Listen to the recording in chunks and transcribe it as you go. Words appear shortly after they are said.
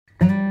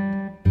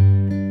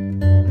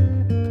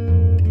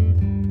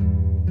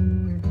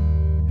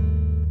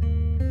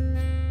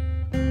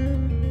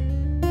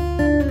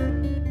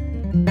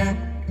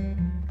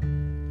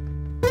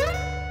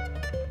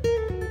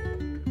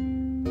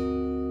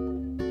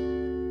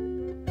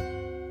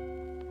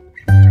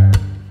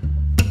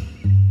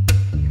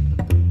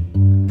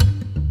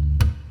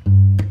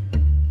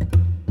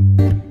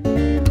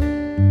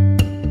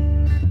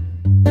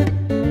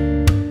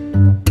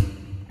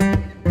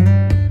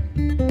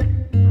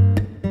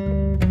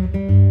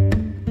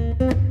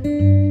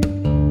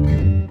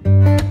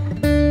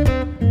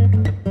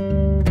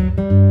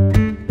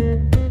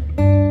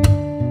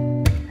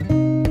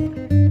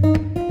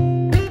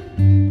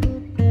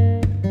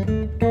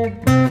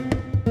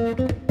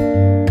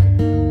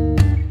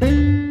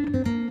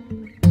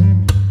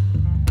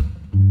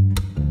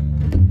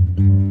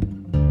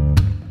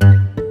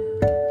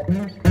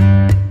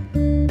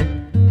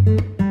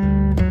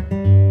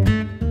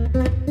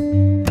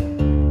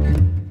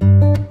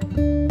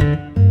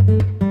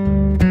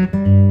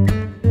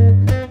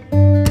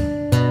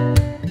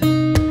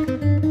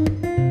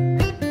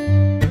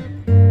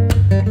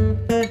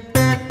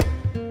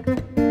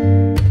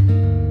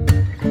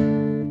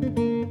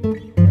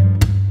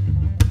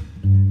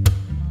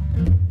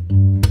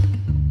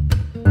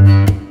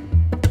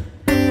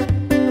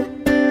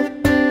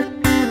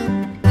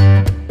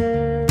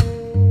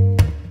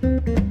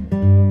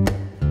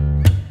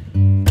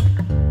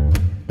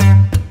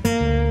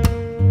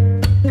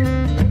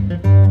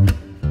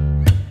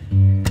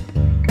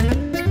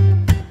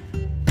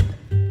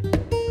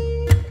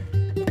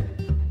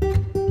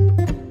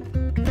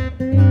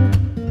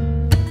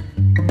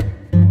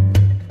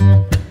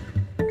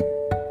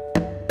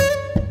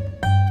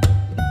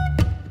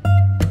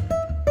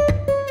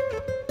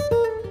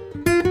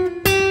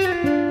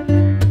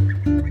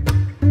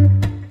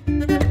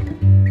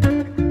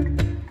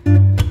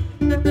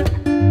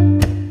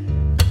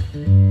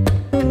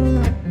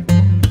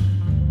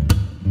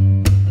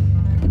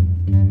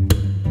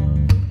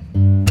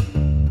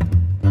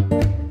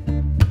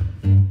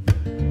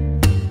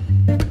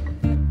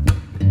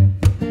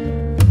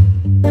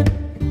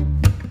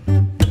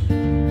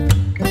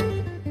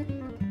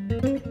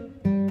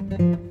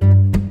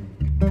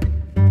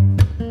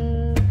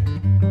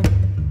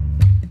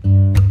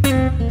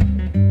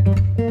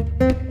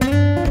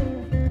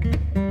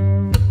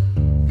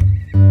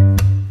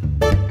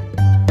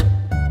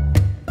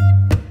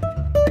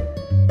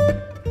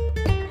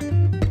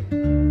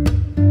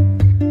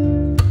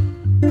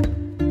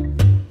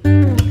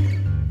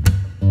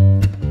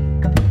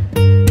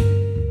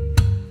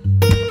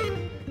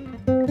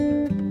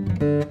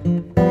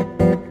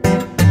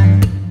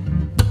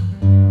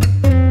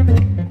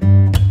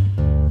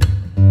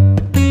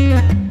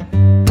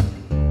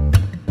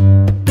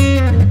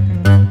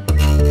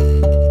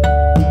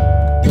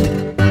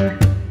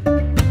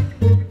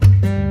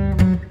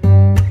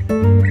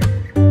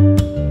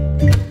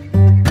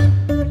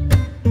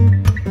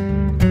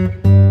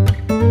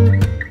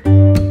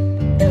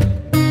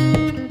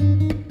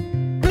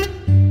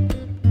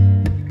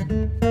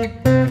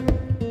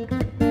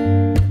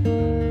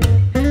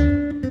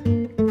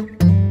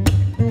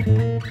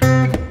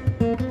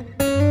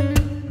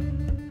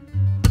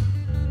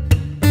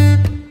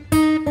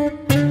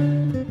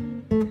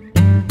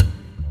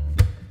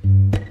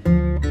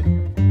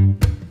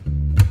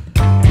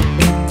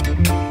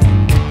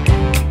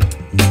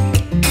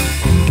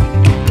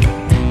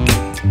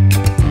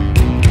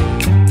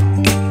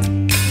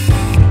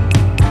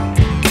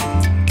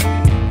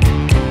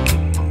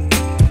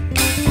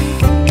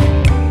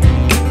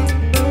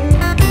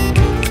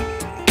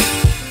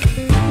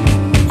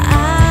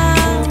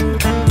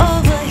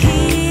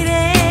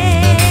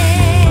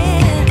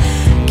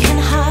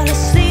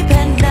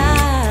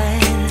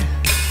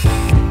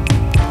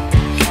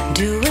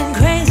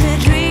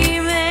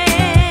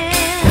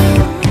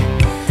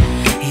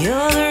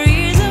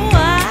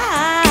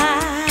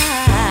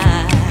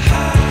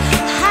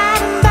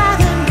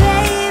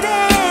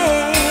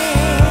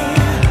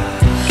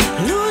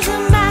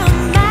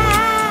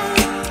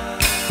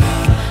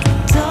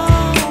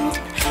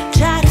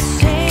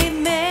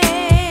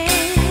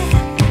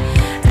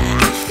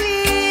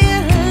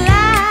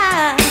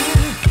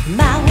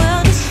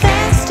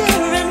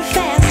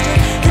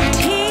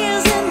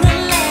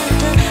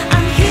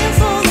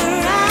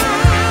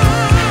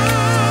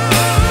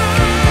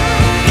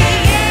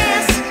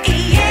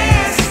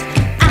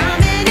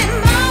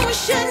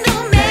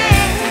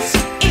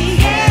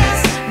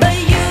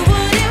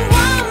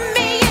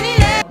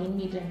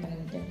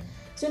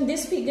So in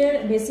this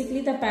figure, basically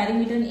the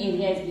perimeter and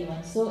area is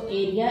given. So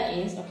area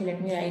is, okay,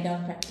 let me write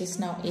down practice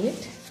now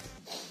 8.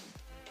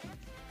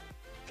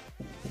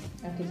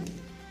 Okay,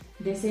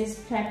 this is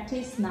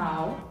practice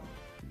now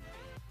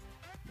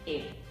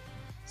 8.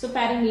 So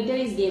perimeter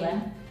is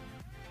given,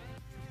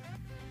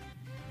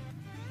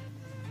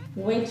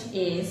 which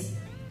is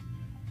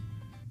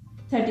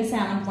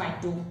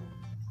 37.2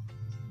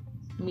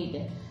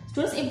 meter.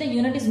 Students, if the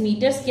unit is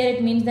meter square,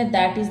 it means that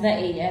that is the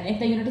area. And if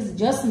the unit is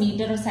just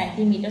meter or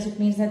centimeters, it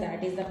means that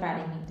that is the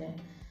perimeter.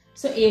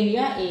 So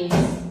area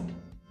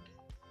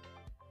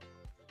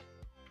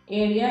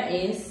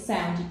is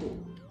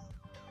 72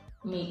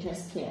 meter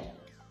square.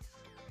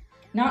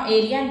 Now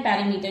area and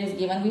perimeter is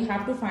given. We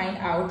have to find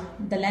out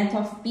the length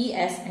of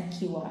PS and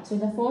QR. So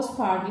in the first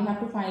part, we have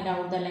to find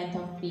out the length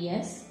of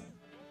PS.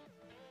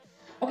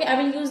 Okay,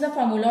 I will use the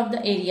formula of the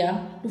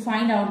area to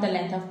find out the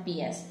length of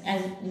PS.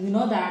 As you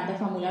know that the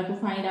formula to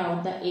find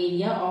out the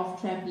area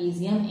of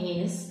trapezium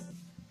is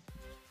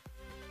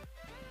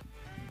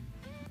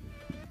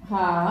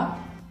half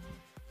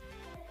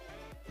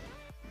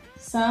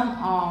sum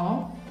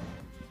of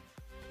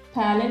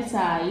parallel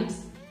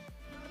sides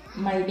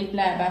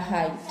multiplied by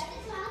height.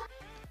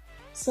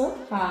 So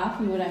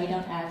half you write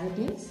down as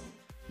it is.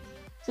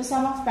 So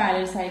sum of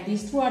parallel sides,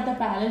 these two are the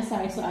parallel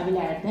sides, so I will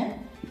add them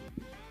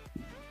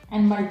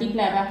and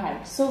multiply by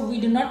height. So we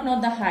do not know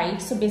the height,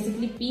 so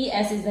basically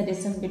PS is the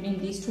distance between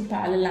these two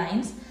parallel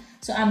lines.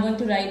 So I'm going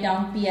to write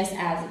down PS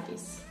as it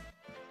is.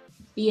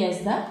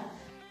 PS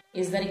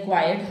is the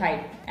required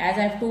height. As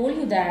I've told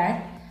you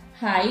that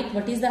height,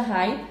 what is the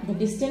height? The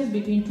distance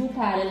between two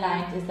parallel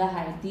lines is the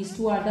height. These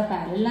two are the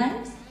parallel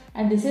lines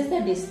and this is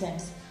the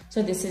distance.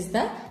 So this is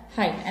the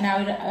height,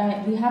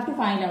 and we have to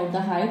find out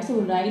the height. So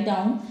we'll write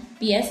down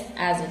PS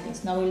as it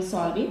is. Now we will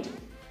solve it.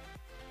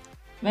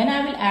 When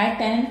I will add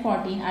 10 and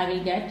 14, I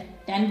will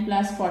get 10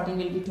 plus 14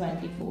 will be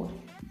 24.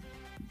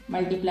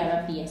 Multiply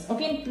by PS.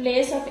 Okay, in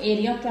place of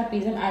area of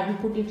trapezium, I will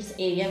put its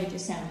area, which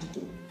is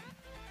 72.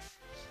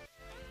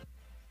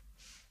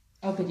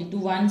 Okay, 2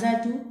 1s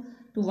are 2,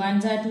 2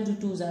 1s are 2,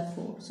 2 2s are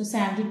 4. So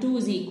 72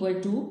 is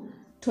equal to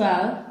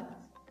 12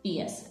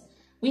 PS.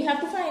 We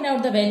have to find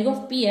out the value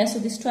of PS. So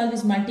this 12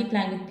 is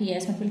multiplying with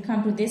PS. When it will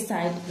come to this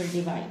side, it will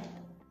divide.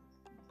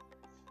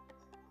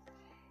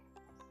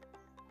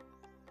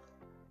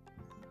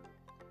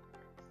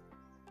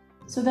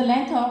 So the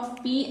length of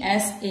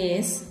PS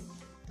is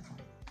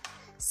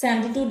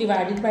 72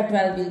 divided by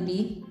 12 will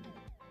be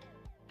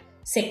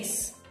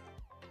 6.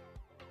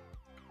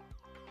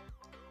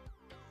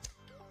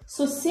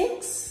 So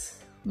 6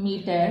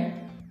 meter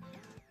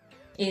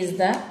is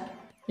the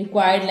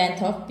required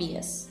length of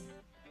PS.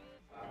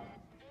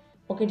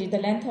 Okay, the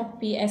length of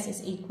PS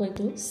is equal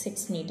to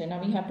 6 meter.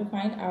 Now we have to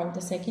find out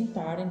the second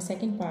part. In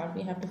second part,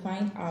 we have to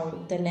find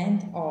out the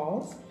length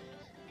of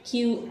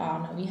QR.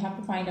 Now we have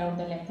to find out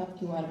the length of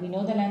QR. We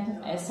know the length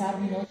of SR,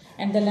 we know,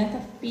 and the length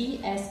of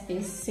PS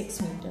is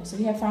 6 meters. So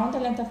we have found the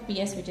length of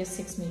PS, which is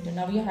 6 meters.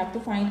 Now we have to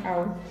find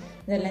out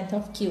the length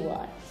of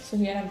QR. So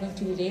here I'm going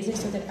to erase it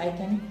so that I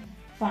can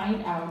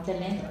find out the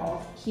length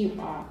of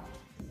QR.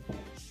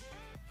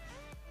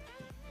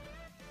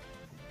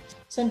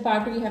 So in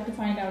part 2, we have to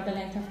find out the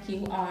length of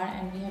QR,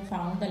 and we have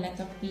found the length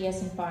of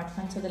PS in part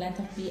 1. So the length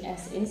of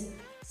PS is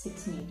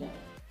 6 meters.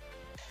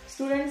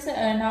 Students,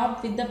 now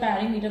with the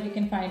perimeter we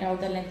can find out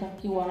the length of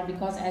QR,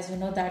 because as you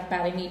know that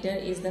perimeter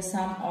is the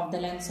sum of the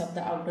lengths of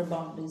the outer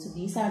boundaries. So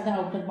these are the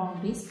outer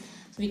boundaries.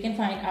 So we can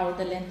find out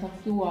the length of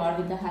QR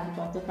with the help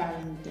of the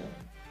perimeter.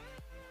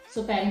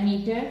 So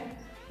perimeter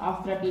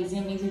of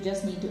trapezium means you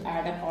just need to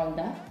add up all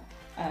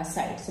the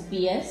sides. So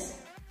PS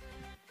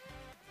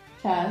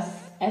plus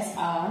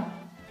SR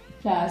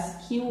plus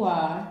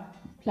QR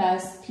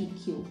plus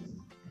PQ.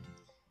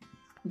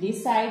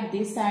 This side,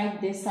 this side,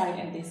 this side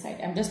and this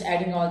side. I'm just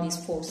adding all these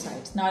 4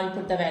 sides. Now I'll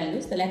put the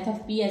values. The length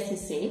of PS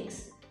is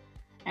 6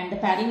 and the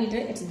perimeter,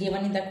 it's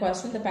given in the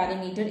question, the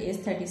perimeter is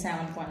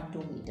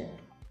 37.2 meter.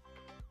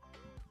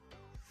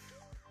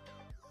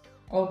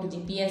 Okay,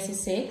 PS is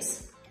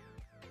 6,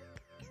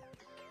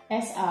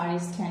 SR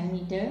is 10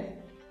 meter,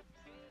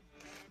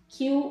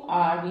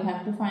 QR we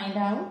have to find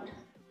out,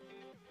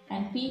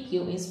 and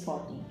PQ is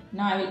 14.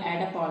 Now I will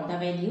add up all the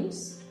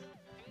values,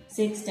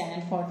 6, 10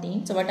 and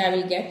 14. So what I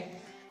will get?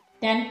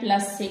 10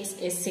 plus 6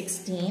 is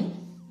 16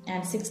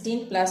 and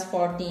 16 plus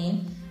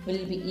 14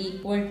 will be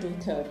equal to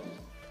 30.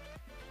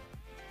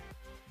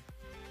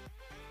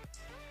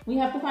 We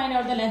have to find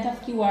out the length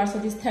of QR. So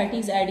this 30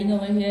 is adding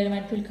over here.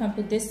 When it will come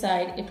to this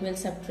side, it will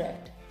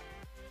subtract.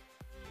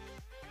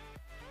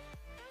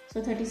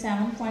 So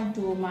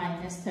 37.2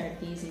 minus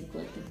 30 is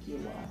equal to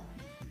QR.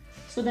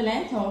 So the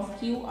length of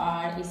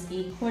QR is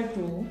equal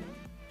to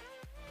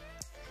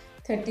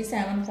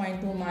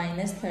 37.2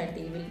 minus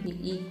 30 will be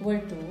equal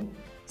to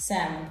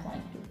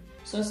 7.2.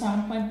 So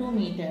 7.2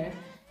 meter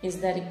is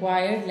the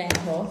required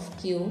length of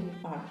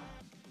QR.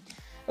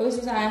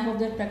 Okay, so I hope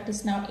that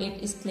practice now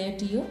 8 is clear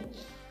to you.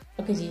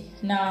 Okay,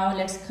 now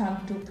let's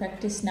come to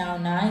practice now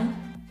 9.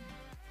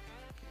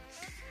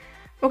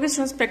 Okay,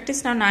 students,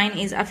 practice now 9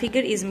 is a figure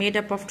is made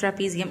up of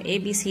trapezium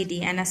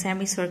ABCD and a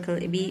semicircle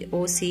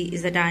BOC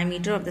is the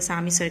diameter of the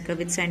semicircle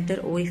with center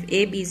O. If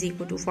AB is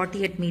equal to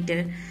 48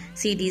 meter,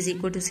 CD is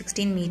equal to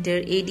 16 meter,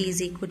 AD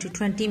is equal to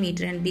 20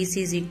 meter and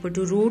BC is equal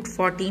to root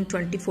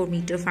 1424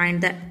 meter,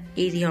 find the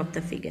area of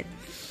the figure.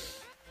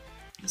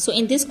 So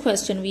in this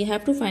question we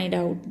have to find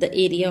out the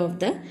area of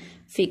the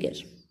figure.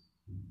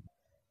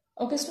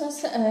 Okay,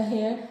 students,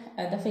 here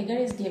the figure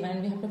is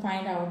given. We have to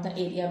find out the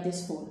area of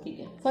this whole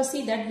figure. First,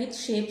 see that which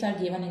shapes are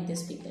given in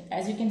this figure.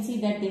 As you can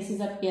see that this is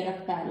a pair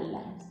of parallel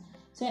lines.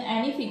 So in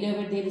any figure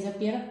where there is a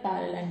pair of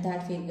parallel lines,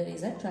 that figure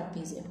is a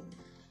trapezium.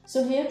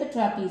 So here the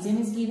trapezium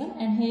is given,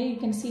 and here you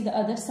can see the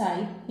other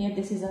side. Here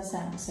this is a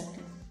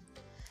semicircle.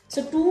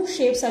 So two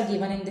shapes are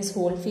given in this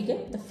whole figure.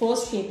 The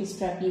first shape is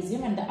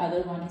trapezium and the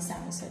other one is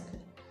semicircle.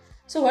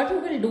 So what we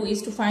will do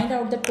is to find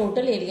out the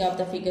total area of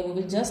the figure. We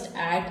will just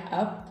add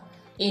up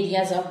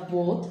areas of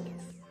both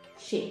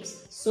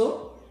shapes.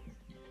 So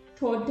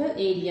total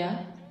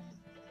area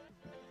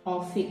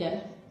of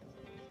figure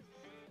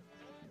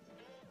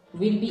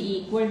will be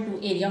equal to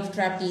area of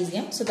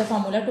trapezium. So the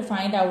formula to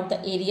find out the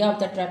area of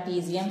the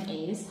trapezium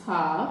is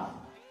half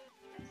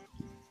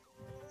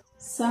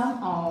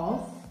sum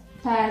of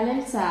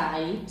parallel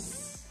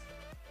sides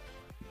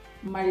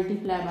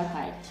multiplied by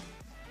height.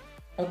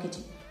 Okay.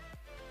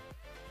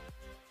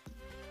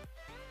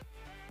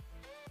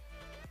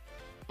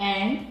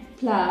 And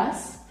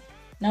plus,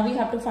 now we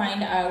have to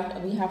find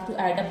out, we have to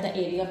add up the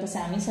area of the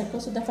semicircle.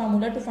 So the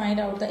formula to find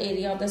out the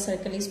area of the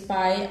circle is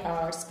pi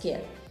r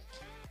square.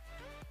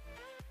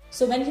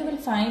 So when you will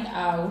find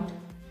out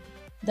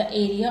the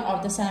area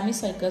of the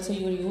semicircle, so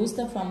you will use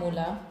the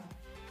formula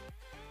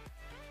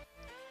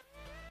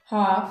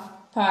half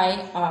pi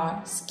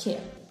r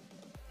square.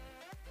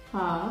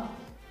 Half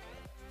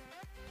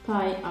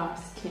pi r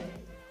square.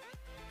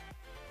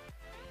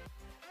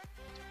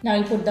 Now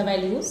you put the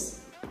values.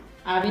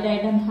 I will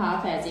add on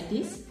half as it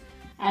is.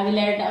 I will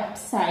add up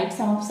sides,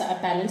 some of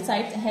parallel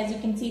sides. As you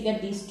can see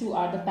that these two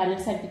are the parallel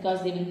sides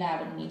because they will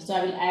never meet. So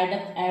I will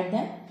add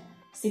them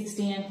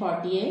 16 and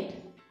 48.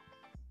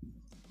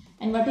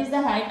 And what is the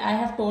height? I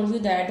have told you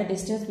that the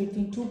distance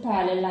between two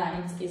parallel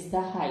lines is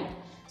the height.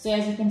 So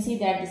as you can see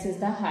that this is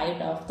the height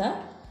of the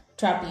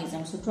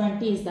trapezium. So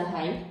 20 is the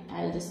height.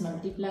 I will just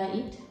multiply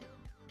it.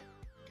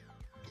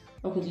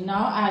 Okay,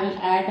 now I will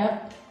add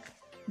up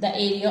the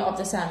area of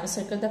the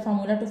semicircle. The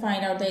formula to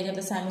find out the area of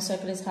the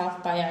semicircle is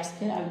half pi r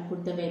square. I will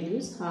put the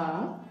values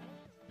half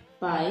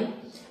pi.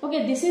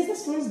 Okay, this is the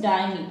student's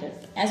diameter.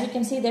 As you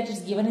can see that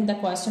it's given in the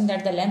question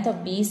that the length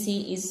of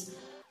BC is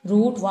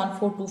root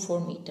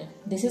 1424 meter.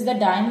 This is the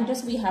diameter,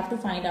 so we have to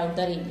find out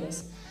the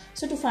radius.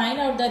 So to find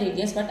out the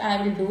radius, what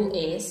I will do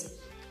is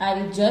I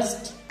will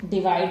just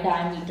divide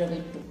diameter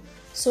with 2.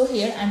 So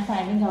here I am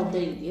finding out the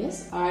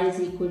radius. R is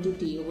equal to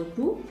T over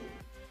 2.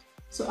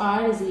 So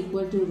R is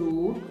equal to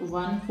root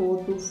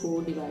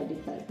 1424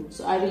 divided by 2.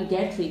 So I will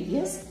get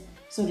radius.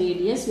 So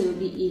radius will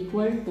be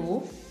equal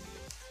to,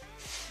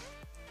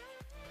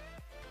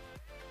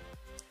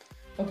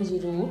 okay, so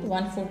root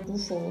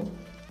 1424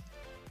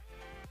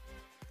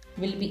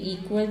 will be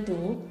equal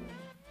to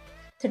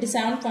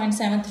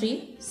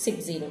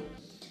 37.7360.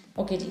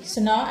 Okay,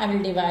 so now I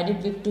will divide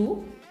it with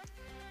 2.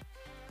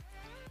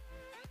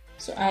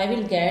 So I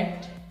will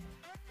get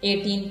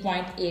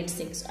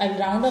 18.86. I will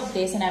round up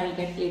this and I will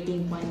get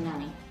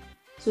 18.9.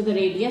 So the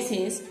radius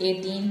is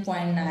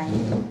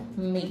 18.9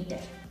 meter.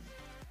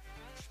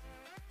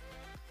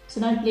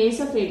 So now in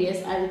place of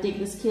radius, I will take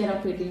the square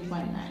of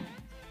 18.9.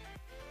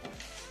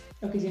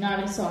 Okay, so now I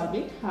will solve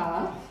it.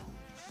 Half.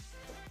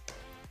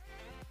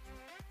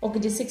 Okay,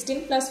 the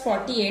 16 plus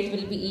 48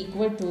 will be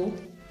equal to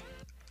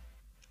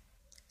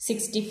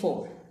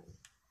 64.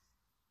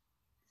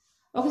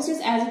 Okay,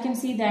 so as you can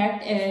see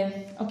that,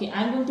 okay,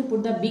 I am going to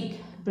put the big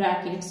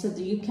bracket so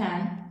that you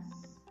can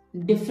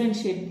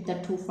differentiate the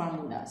two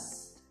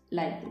formulas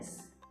like this.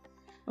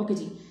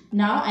 Okay,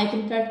 now I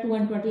can cut 2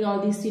 and 20.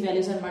 All these three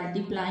values are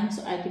multiplying,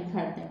 so I can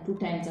cut them. 2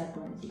 times are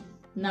 20.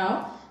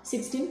 Now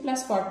 16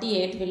 plus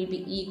 48 will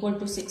be equal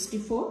to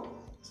 64.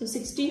 So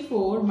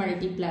 64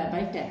 multiplied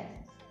by 10.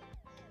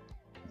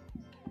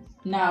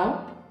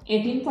 Now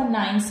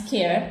 18.9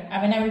 square.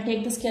 When I will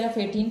take the square of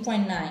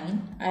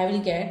 18.9, I will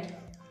get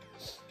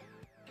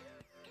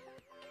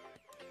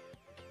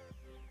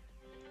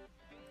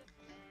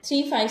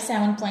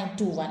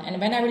 357.21, and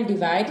when I will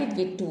divide it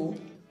with 2,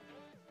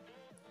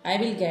 I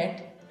will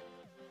get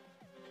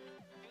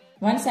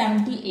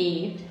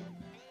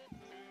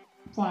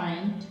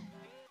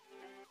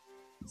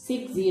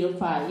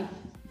 178.605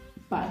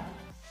 pi.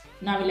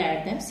 Now I will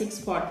add them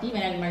 640.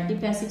 When I will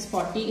multiply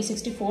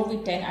 64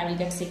 with 10, I will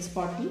get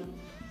 640.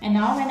 And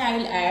now when I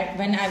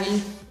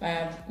will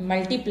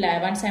multiply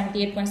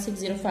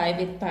 178.605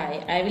 with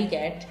pi, I will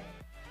get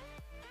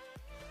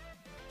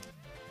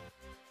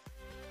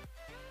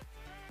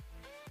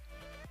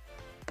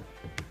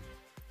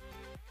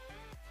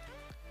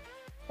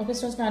Okay,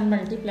 so now I'll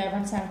multiply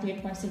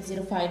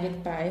 178.605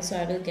 with pi. So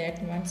I will get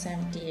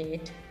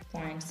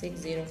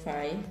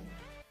 178.605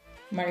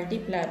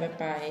 multiplied by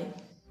pi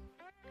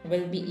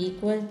will be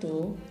equal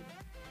to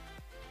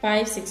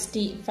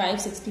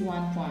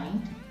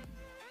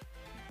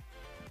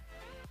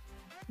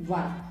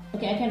 561.1.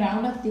 Okay, I can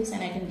round up this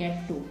and I can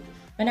get 2.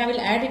 When I will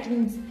add it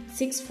in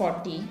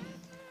 640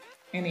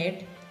 in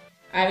it,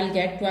 I will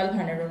get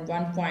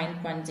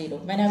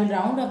 1201.10. When I will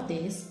round up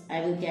this,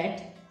 I will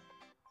get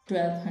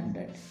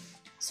 1200.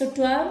 So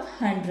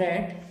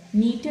 1200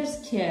 meters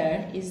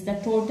square is the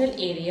total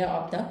area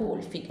of the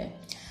whole figure.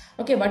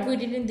 Okay, what we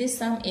did in this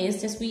sum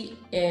is just we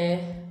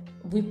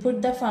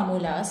put the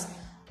formulas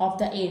of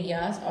the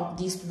areas of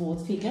these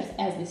both figures,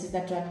 as this is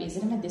the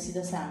trapezium and this is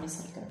the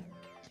semicircle.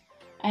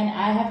 And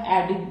I have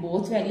added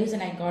both values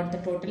and I got the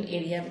total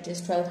area, which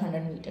is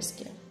 1200 meters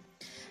square.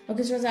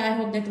 Okay, so I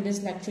hope that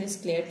today's lecture is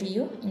clear to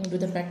you. You do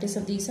the practice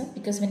of these,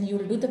 because when you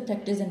will do the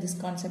practice and this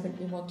concept will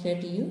be more clear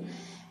to you.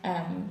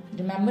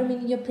 Remember me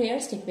in your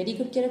prayers. Take very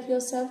good care of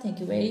yourself. Thank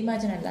you very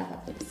much and Allah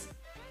Hafiz.